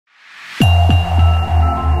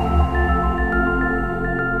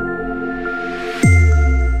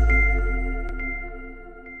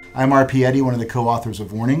I'm R.P. Eddy, one of the co-authors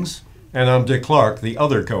of Warnings. And I'm Dick Clark, the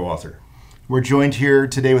other co-author. We're joined here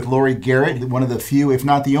today with Laurie Garrett, one of the few, if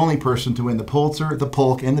not the only person to win the Pulitzer, the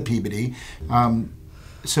Polk, and the Peabody.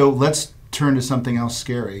 So let's turn to something else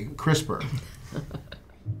scary, CRISPR.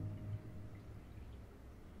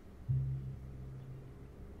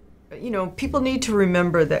 You know, people need to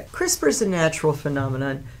remember that CRISPR is a natural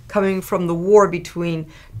phenomenon coming from the war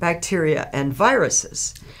between bacteria and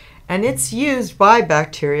viruses. And it's used by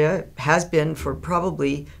bacteria, has been for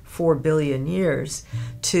probably 4 billion years,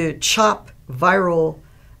 to chop viral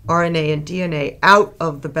RNA and DNA out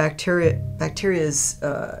of the bacteria's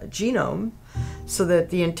genome so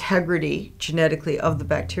that the integrity genetically of the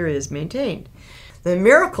bacteria is maintained. The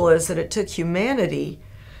miracle is that it took humanity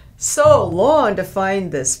so long to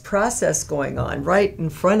find this process going on right in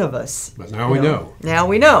front of us. But now we know. Now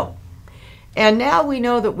we know. And now we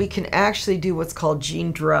know that we can actually do what's called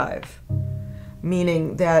gene drive,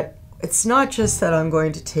 meaning that it's not just that I'm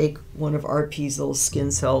going to take one of RP's little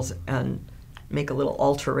skin cells and make a little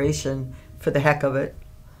alteration for the heck of it,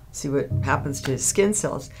 see what happens to his skin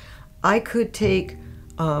cells. I could take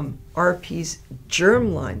RP's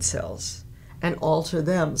germline cells and alter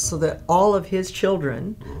them so that all of his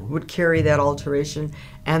children would carry that alteration,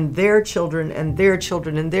 and their children and their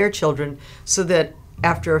children and their children, so that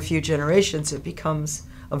after a few generations it becomes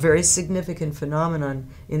a very significant phenomenon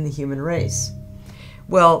in the human race.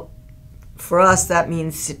 Well, for us that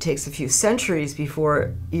means it takes a few centuries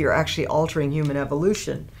before you're actually altering human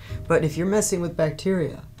evolution. But if you're messing with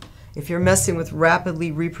bacteria, if you're messing with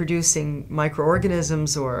rapidly reproducing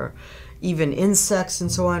microorganisms or even insects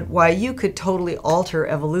and so on, why, you could totally alter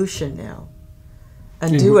evolution now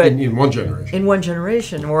and do it in one generation. In one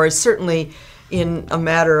generation, or certainly in a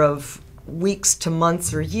matter of weeks to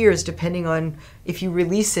months or years, depending on if you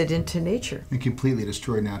release it into nature. And completely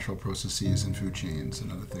destroy natural processes and food chains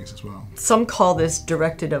and other things as well. Some call this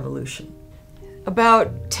directed evolution.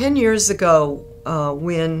 About 10 years ago,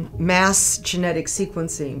 when mass genetic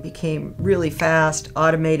sequencing became really fast,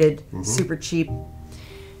 automated, super cheap,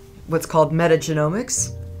 what's called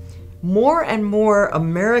metagenomics, more and more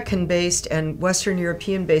American-based and Western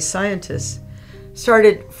European-based scientists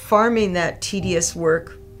started farming that tedious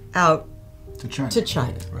work out to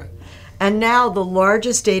China. Right. And now the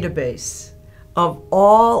largest database of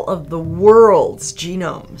all of the world's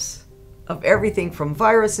genomes, of everything from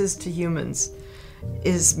viruses to humans,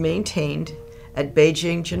 is maintained at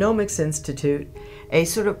Beijing Genomics Institute, a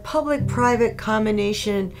sort of public-private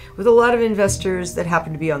combination with a lot of investors that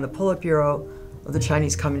happen to be on the Politburo of the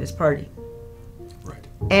Chinese Communist Party. Right.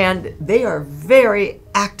 And they are very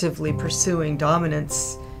actively pursuing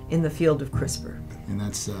dominance in the field of CRISPR. And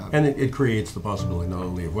that's And it creates the possibility not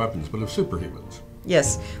only of weapons, but of superhumans.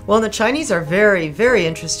 Yes. Well, the Chinese are very, very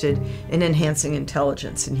interested in enhancing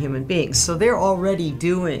intelligence in human beings. So they're already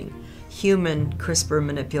doing human CRISPR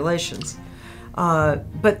manipulations.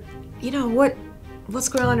 But you know what's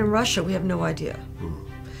going on in Russia? We have no idea.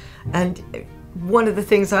 And one of the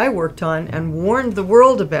things I worked on and warned the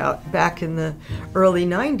world about back in the early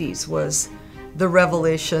 90s was the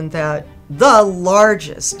revelation that the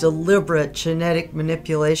largest deliberate genetic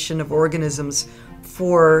manipulation of organisms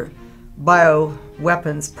for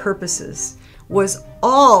bioweapons purposes was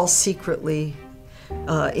all secretly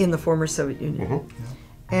in the former Soviet Union.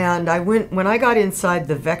 And when I got inside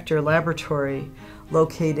the Vector laboratory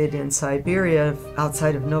located in Siberia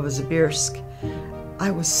outside of Novosibirsk, I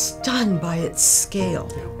was stunned by its scale.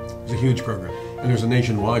 Yeah. It's a huge program, and there's a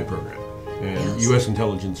nationwide program, and Yes. U.S.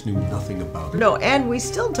 intelligence knew nothing about it. No, and we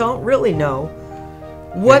still don't really know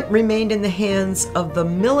what remained in the hands of the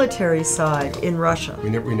military side in Russia. We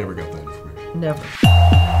never got that information. Never.